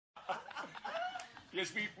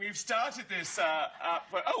Yes, we've started this, oh,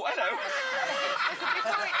 hello.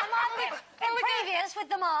 Previous with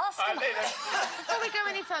the mask. Before we go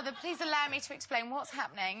any further, please allow me to explain what's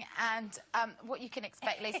happening and what you can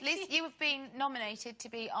expect, Liz. Liz, you have been nominated to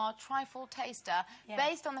be our trifle taster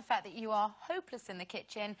based on the fact that you are hopeless in the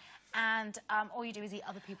kitchen and all you do is eat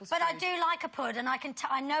other people's food. But I do like a pud, and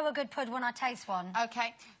I know a good pud when I taste one.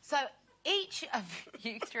 OK, so each of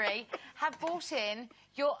you three have brought in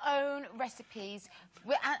your own recipes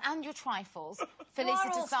and your trifles for Lisa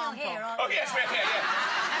to sample. Here, oh, yes, we're here,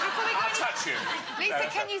 yeah. And before we go I'll touch you. Lisa,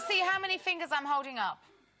 can you see how many fingers I'm holding up?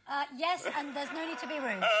 Yes, and there's no need to be rude.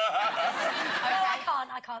 Okay.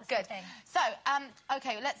 I can't see a Good. thing. So,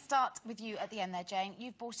 OK, let's start with you at the end there, Jane.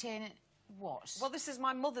 You've brought in what? Well, this is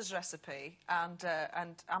my mother's recipe, and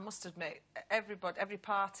I must admit, every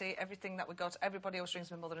party, everything that we go to, everybody always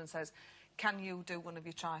rings my mother and says, can you do one of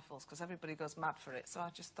your trifles? Because everybody goes mad for it. So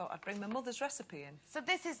I just thought I'd bring my mother's recipe in. So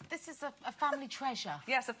this is a family treasure?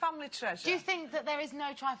 Yes, a family treasure. Do you think that there is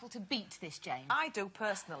no trifle to beat this, Jane? I do,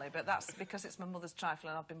 personally, but that's because it's my mother's trifle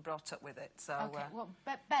and I've been brought up with it, so... OK, well,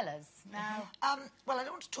 Bella's now... Well, I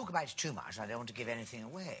don't want to talk about it too much. I don't want to give anything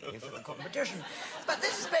away for the competition. But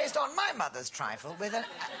this is based on my mother's trifle with a...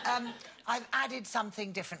 I've added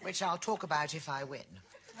something different, which I'll talk about if I win.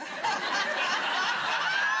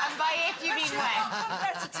 By if you mean when.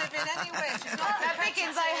 Competitive in any way. Now,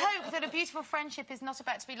 Biggins, I hope that a beautiful friendship is not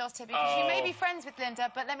about to be lost here because you may be friends with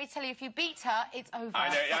Lynda, but let me tell you, if you beat her, it's over. I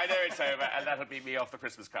know it's over, and that'll be me off the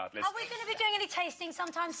Christmas card list. Are we going to be doing any tasting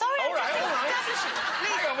sometime? Sorry, all right.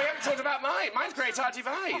 Hang on, we haven't talked about mine. Mine's Great Auntie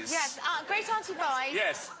Vi's. Yes, Great Auntie Vi's.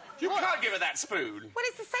 Yes. You can't give her that spoon. Well,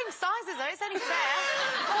 it's the same size as her. It's only fair.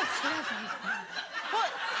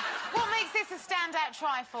 What makes this a standout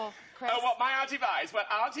trifle, Chris? Oh, what, my Auntie Vi's? Well,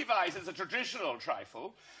 Auntie Vi's is a traditional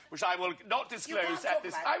trifle, which I will not disclose at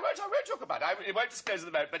this... I won't talk about it. I won't disclose at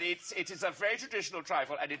the moment, but it is a very traditional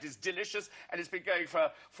trifle, and it is delicious, and it's been going for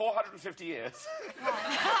 450 years. OK, now...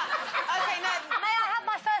 May I have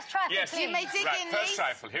my first trifle, yes. please? You may dig in, first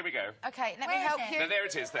trifle. Here we go. OK, let me Where is help it? you. No, there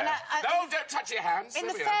it is, there. No, don't touch your hands. In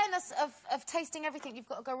the fairness of tasting everything, you've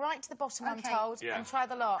got to go right to the bottom, I'm told, and try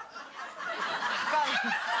the lot. Go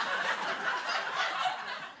on.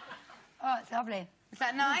 Oh, it's lovely. Is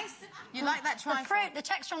that nice? You like that trifle? The fruit, the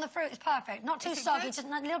texture on the fruit is perfect. Not too soggy, just a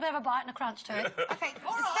little bit of a bite and a crunch to it. OK,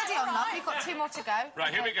 steady on, love. You've got 2 more to go.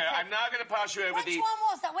 Right, here we go. I'm now going to pass you over Which one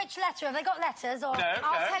was that? Which letter? Have they got letters, or...? No,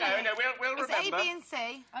 we'll it's remember. A, B and C.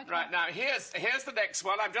 Okay. Right, now, here's the next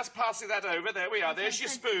one. I'm just passing that over. There we are. There's your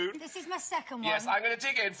spoon. This is my second one. Yes, I'm going to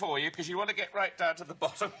dig in for you, because you want to get right down to the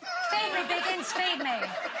bottom. Feed me, Biggins, feed me.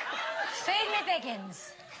 Feed me,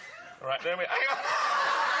 Biggins. All right, there we are. Hang on.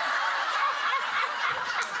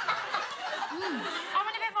 I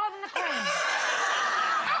want a bit more than the cream.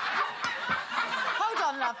 Hold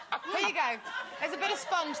on, love. Here you go. There's a bit of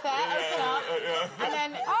sponge there. Open up. And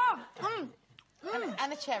then...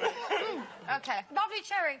 And the cherry. OK. Lovely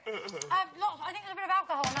cherry. Lots, I think there's a bit of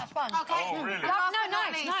alcohol on that sponge. OK. Oh, really? No,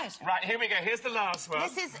 nice. Right, here we go. Here's the last one.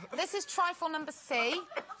 This is trifle number C. Get your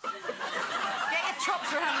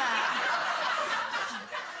chops around that.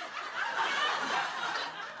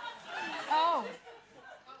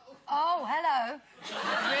 Oh, hello.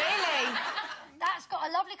 Really? That's got a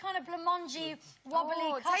lovely kind of blancmange,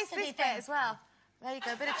 wobbly, taste custardy this thing. bit as well. There you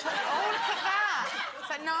go, a bit of chocolate. Oh, look at that. Is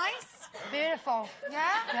that nice? Beautiful.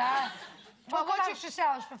 Yeah? Yeah. Well, Talk amongst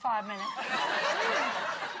yourselves for 5 minutes.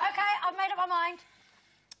 OK, I've made up my mind.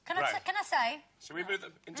 Can I say? Shall we move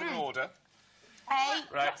them into an order? A.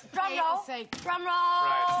 Right. Drum roll. Drum roll.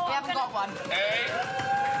 Right. We haven't got one. A,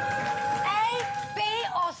 B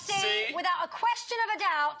or C, without a question of a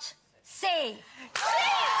doubt, C. C!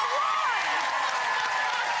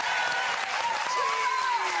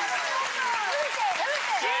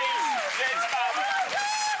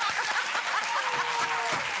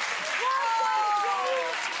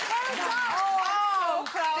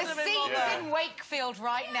 Wakefield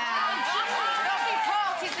right now. Lovely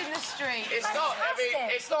parties in the street. It's not, I mean,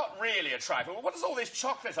 it's not really a trifle. What is all this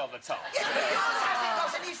chocolate on the top? Yes, but it hasn't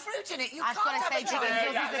got any fruit in it. You I've can't got to have say,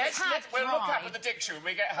 a trifle. We'll look up at the dictionary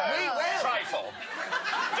when we get home. We will. Trifle.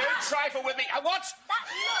 Don't trifle with me. What?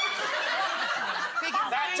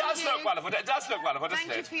 That does look wonderful. It does look wonderful,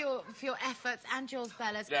 doesn't it? Thank you for your efforts and yours,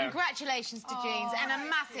 Bella's. Congratulations to Jeans and a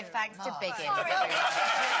massive thanks to Biggins.